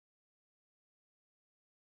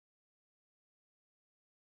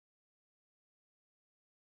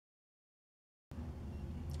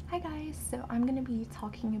Hi guys, so I'm going to be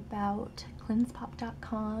talking about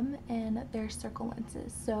Klenspop.com and their circle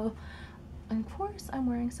lenses. So of course I'm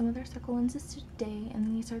wearing some of their circle lenses today, and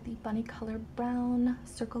these are the bunny color brown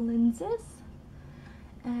circle lenses,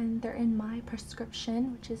 and they're in my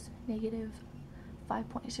prescription, which is negative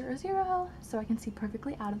 5.00, so I can see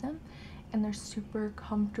perfectly out of them, and they're super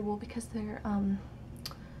comfortable because their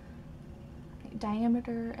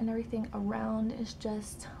diameter and everything around is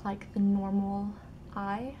just like the normal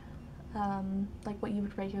eye, like what you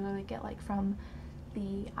would regularly get like from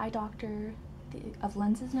the eye doctor of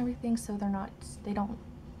lenses and everything, so they don't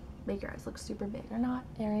make your eyes look super big or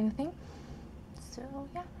anything. So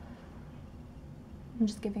yeah, I'm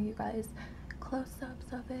just giving you guys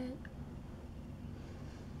close-ups of it.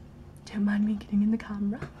 Don't mind me getting in the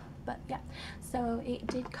camera, but yeah. So it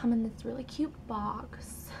did come in this really cute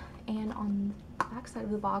box, and on the back side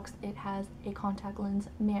of the box it has a contact lens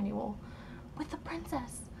manual with a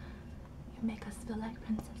princess. You make us feel like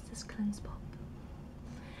princesses, Klenspop.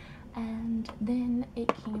 And then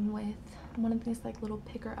it came with one of these like little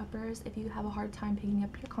picker uppers if you have a hard time picking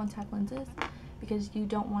up your contact lenses, because you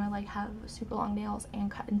don't want to like have super long nails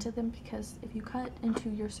and cut into them, because if you cut into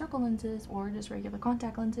your circle lenses or just regular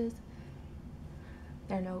contact lenses,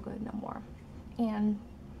 they're no good no more, and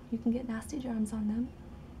you can get nasty germs on them.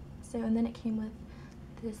 So, and then it came with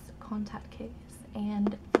this contact case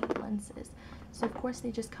and the lenses. So of course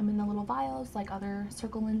they just come in the little vials like other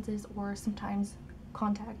circle lenses, or sometimes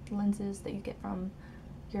contact lenses that you get from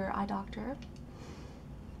your eye doctor.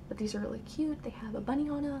 But these are really cute. They have a bunny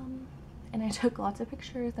on them, and I took lots of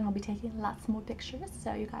pictures, and I'll be taking lots more pictures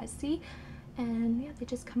so you guys see. And yeah, they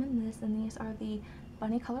just come in this, and these are the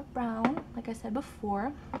bunny color brown, like I said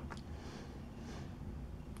before,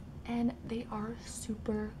 and they are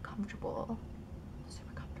super comfortable.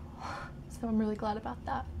 So I'm really glad about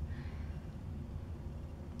that.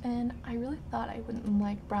 And I really thought I wouldn't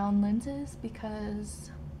like brown lenses because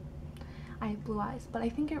I have blue eyes, but I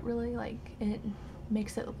think it really it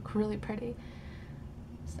makes it look really pretty.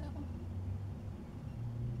 So,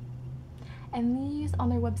 and these on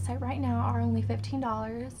their website right now are only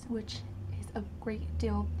 $15, which is a great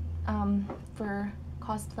deal for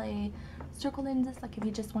cosplay circle lenses, like if you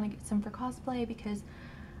just want to get some for cosplay, because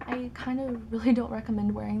I kind of really don't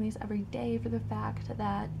recommend wearing these every day for the fact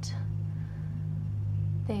that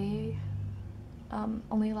they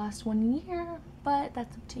only last 1 year, but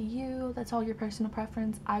that's up to you. That's all your personal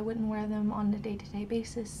preference. I wouldn't wear them on a day-to-day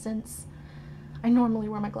basis, since I normally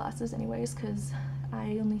wear my glasses anyways, because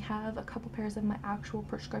I only have a couple pairs of my actual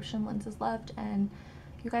prescription lenses left, and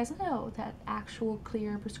you guys know that actual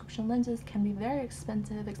clear prescription lenses can be very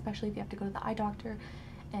expensive, especially if you have to go to the eye doctor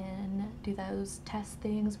and do those test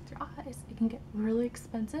things with your eyes. It can get really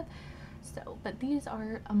expensive. So, but these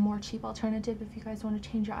are a more cheap alternative if you guys want to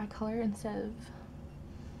change your eye color instead of,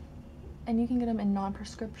 and you can get them in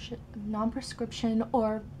non-prescription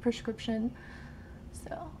or prescription,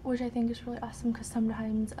 so, which I think is really awesome, because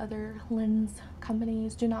sometimes other lens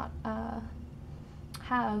companies do not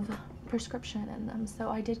have prescription in them. So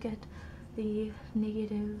I did get the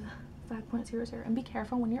negative 5.00, and be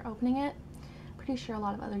careful when you're opening it. Pretty sure a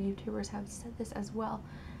lot of other YouTubers have said this as well.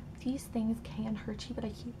 These things can hurt you, but I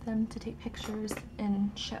keep them to take pictures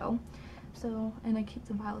and show. So, and I keep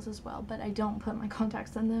the vials as well, but I don't put my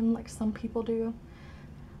contacts in them like some people do.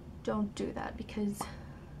 Don't do that, because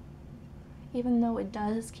even though it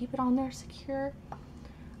does keep it on there secure,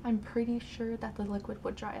 I'm pretty sure that the liquid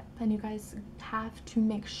would dry up, and you guys have to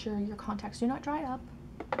make sure your contacts do not dry up.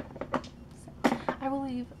 So, I will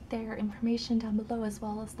leave their information down below, as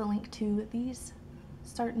well as the link to these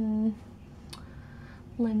certain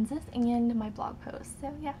lenses and my blog post.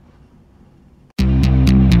 So yeah.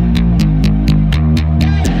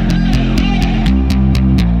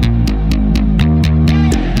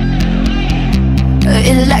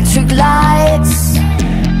 Electric lights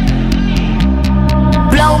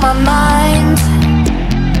blow my mind,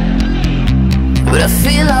 but I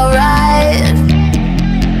feel alright.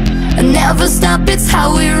 I never stop, it's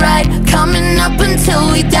how we ride, coming up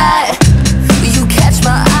until we die.